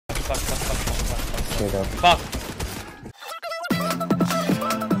Here you go. Fuck.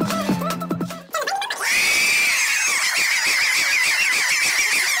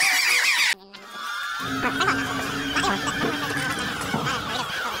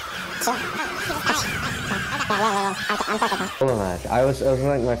 I was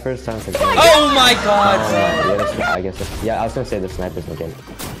like my first time to. Oh my god! Yeah, I guess. Yeah, I was gonna say the sniper's looking.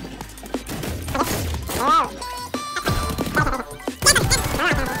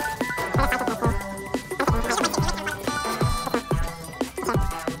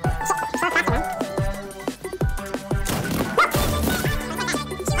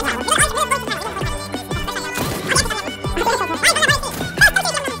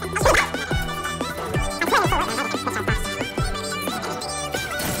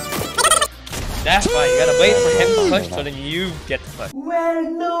 That's why you gotta wait for him to push so then you get to push. Well,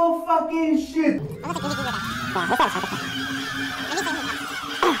 no fucking shit.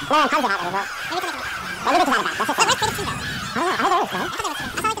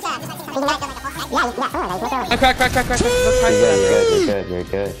 You're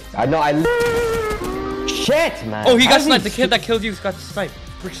good. I know. Shit, man. Oh, he got sniped. The kid that killed you got sniped.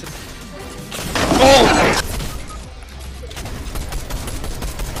 Oh!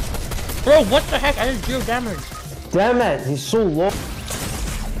 Bro, what the heck? I did 0 damage. Damn it, he's so low.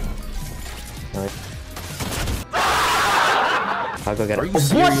 Nice. I'll go get it. Are you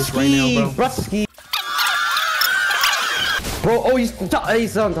serious right now, bro? Brusky. Bro, oh, he's on top.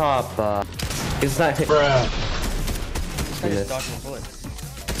 He's not. Bruh. I just dodged my bullets.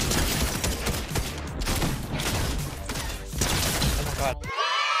 Oh my god.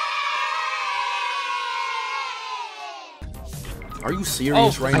 Are you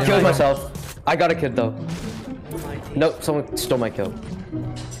serious right now? I killed myself. I got a kid though. No, someone stole my kill.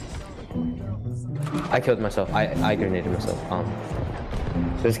 I killed myself. I grenaded myself.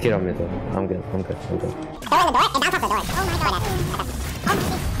 There's a kid on me though. I'm good.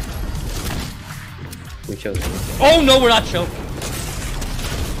 We chose. Oh no, we're not chill.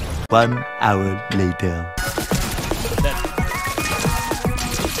 1 hour later.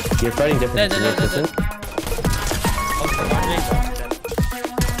 You're fighting different systems.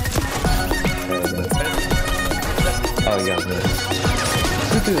 Oh, you got me.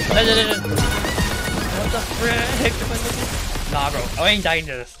 What the frick? Nah, bro. I ain't dying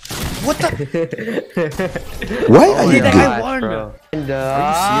to this. What the? Why are you I won. Bro. And,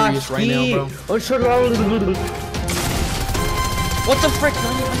 Are you serious right now, bro? What the frick?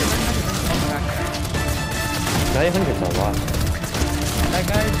 900's a lot. That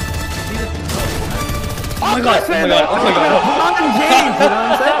guy. Oh my god! Oh my god! Oh my god! I'm James, you know what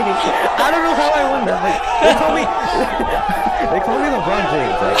I'm saying? I don't know how I won that. Like, they call me LeBron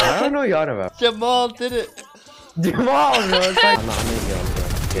James. Like, I don't know what you're on about. Jamal did it. Jamal, bro. It's like, I'm gonna kill him, bro.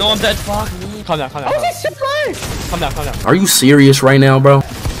 No, I'm dead. Fuck me. Calm down. Oh, he's still alive! Calm down. Are you serious right now, bro?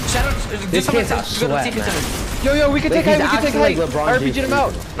 This kid's a sweat, man. Yo, we can take height. We can take height. LeBron RPG him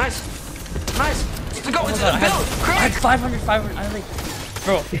out. Nice. Go. I had 500. I like,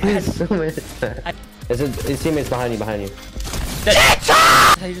 bro. He's so mad. His teammates behind you. Dead.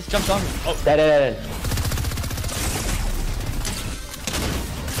 He just jumped on me. Oh, Dead.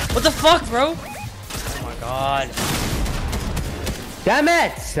 what the fuck, bro? Oh my god. Damn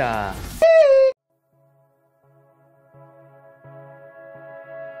it!